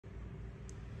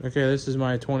Okay, this is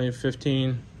my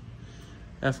 2015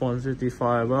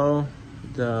 f.150.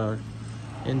 The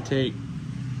intake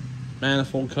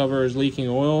manifold cover is leaking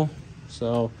oil,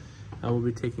 so I will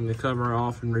be taking the cover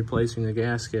off and replacing the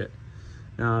gasket.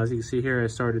 Now, as you can see here, I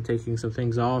started taking some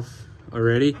things off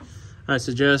already. I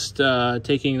suggest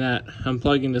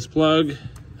unplugging this plug,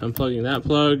 unplugging that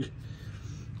plug,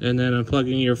 and then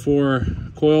unplugging your 4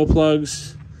 coil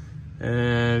plugs.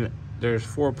 And there's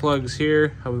 4 plugs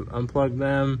here. I'll unplug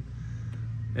them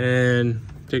and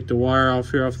take the wire off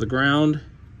here off the ground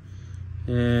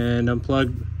and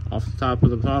unplug off the top of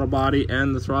the throttle body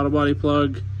and the throttle body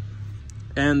plug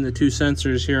and the 2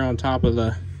 sensors here on top of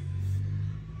the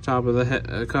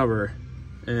cover.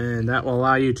 And that will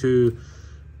allow you to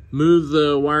move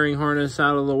the wiring harness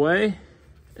out of the way.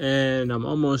 And I'm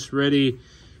almost ready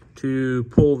to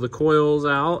pull the coils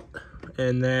out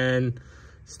and then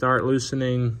start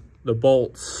loosening the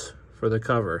bolts for the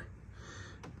cover.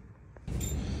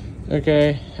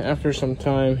 Okay, after some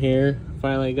time here,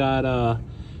 finally got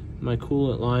my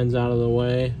coolant lines out of the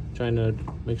way, trying to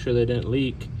make sure they didn't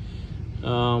leak.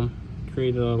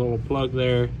 Created a little plug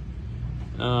there,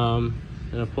 and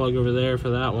a plug over there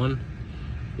for that one,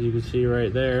 as you can see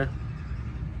right there,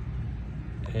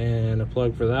 and a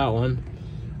plug for that one.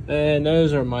 And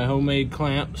those are my homemade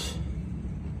clamps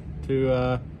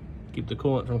to keep the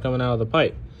coolant from coming out of the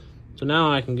pipe. So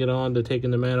now I can get on to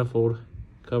taking the manifold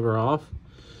cover off.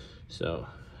 So,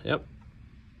 yep.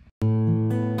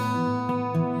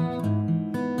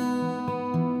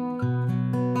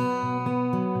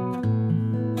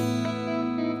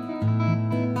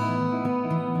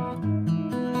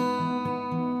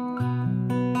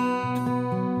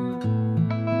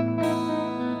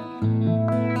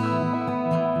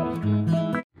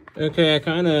 Okay, I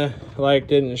kind of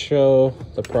didn't show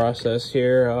the process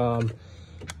here.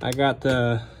 I got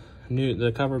the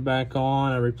cover back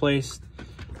on. I replaced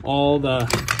all the,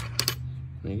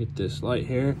 let me get this light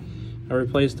here. I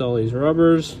replaced all these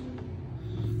rubbers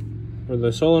for the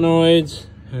solenoids,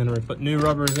 and I put new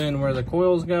rubbers in where the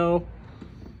coils go,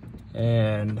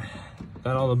 and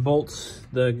got all the bolts,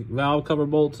 the valve cover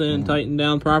bolts in, tightened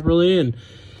down properly. And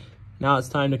now it's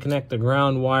time to connect the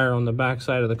ground wire on the back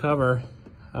side of the cover.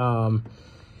 I'll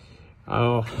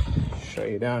show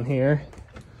you down here.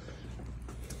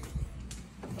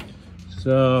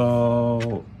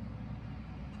 So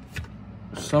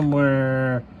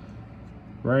somewhere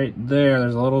right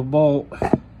there's a little bolt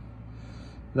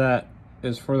that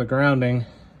is for the grounding.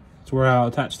 It's where I'll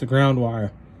attach the ground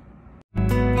wire.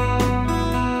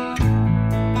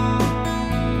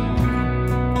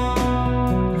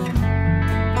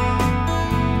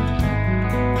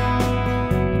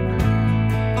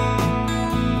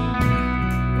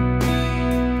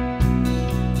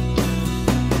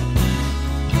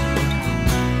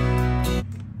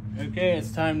 Okay,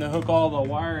 it's time to hook all the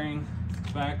wiring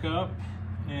back up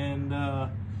and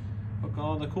hook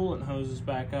all the coolant hoses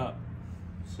back up.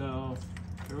 So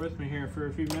bear with me here for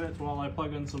a few minutes while I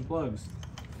plug in some plugs.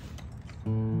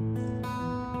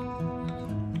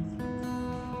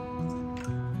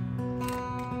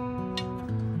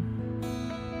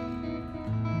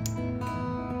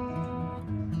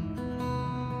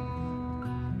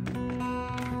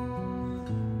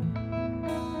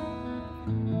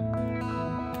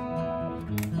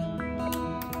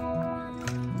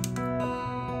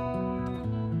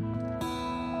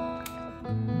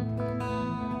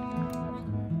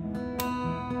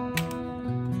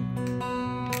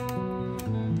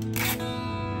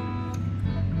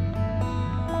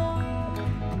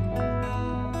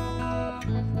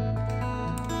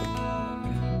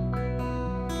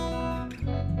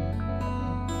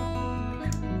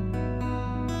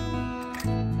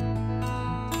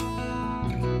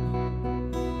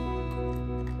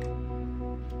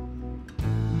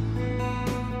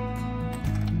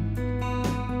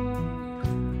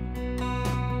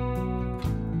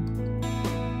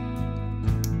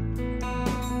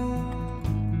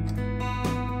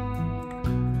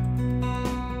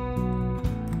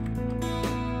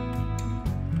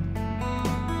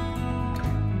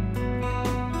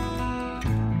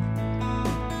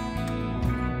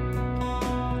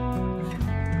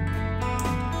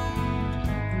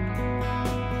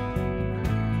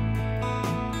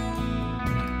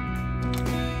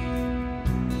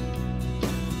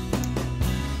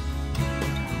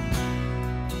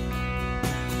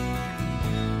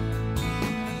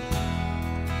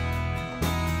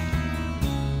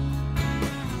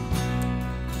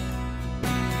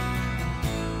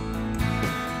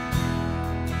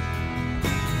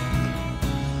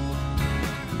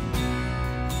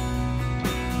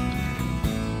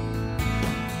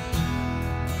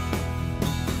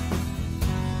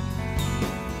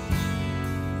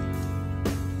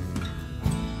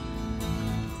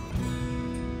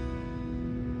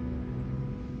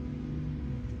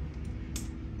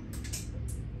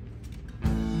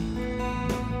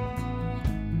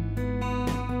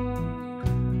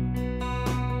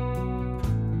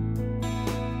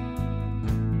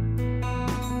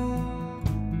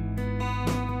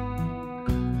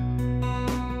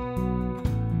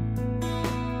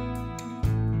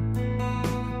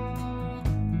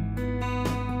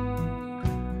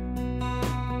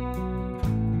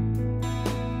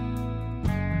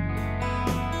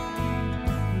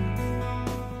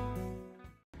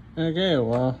 Okay,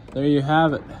 well, there you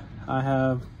have it. I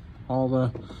have all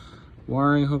the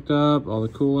wiring hooked up, all the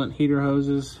coolant heater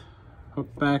hoses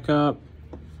hooked back up,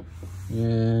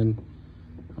 and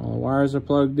all the wires are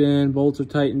plugged in, bolts are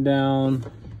tightened down,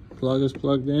 plug is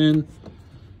plugged in,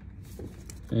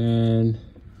 and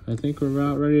I think we're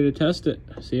about ready to test it.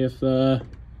 See if,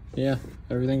 yeah,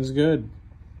 everything's good.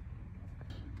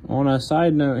 On a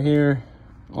side note here,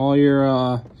 all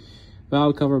your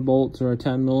valve cover bolts are a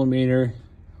 10mm.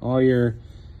 All your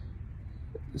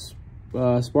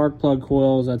spark plug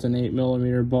coils, that's an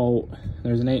 8mm bolt.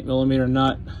 There's an 8mm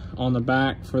nut on the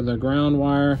back for the ground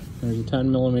wire. There's a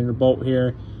 10mm bolt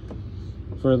here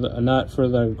for a nut for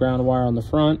the ground wire on the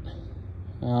front.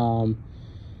 And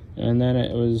then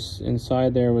it was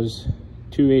inside there was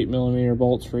 2 8mm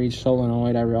bolts for each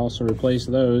solenoid. I also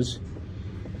replaced those.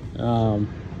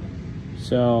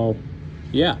 So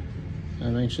yeah,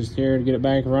 I'm anxious here to get it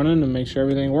back running and make sure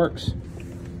everything works.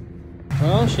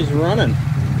 Well, she's running.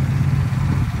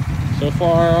 So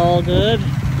far, all good.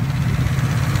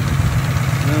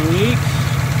 No leaks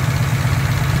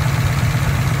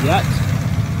yet.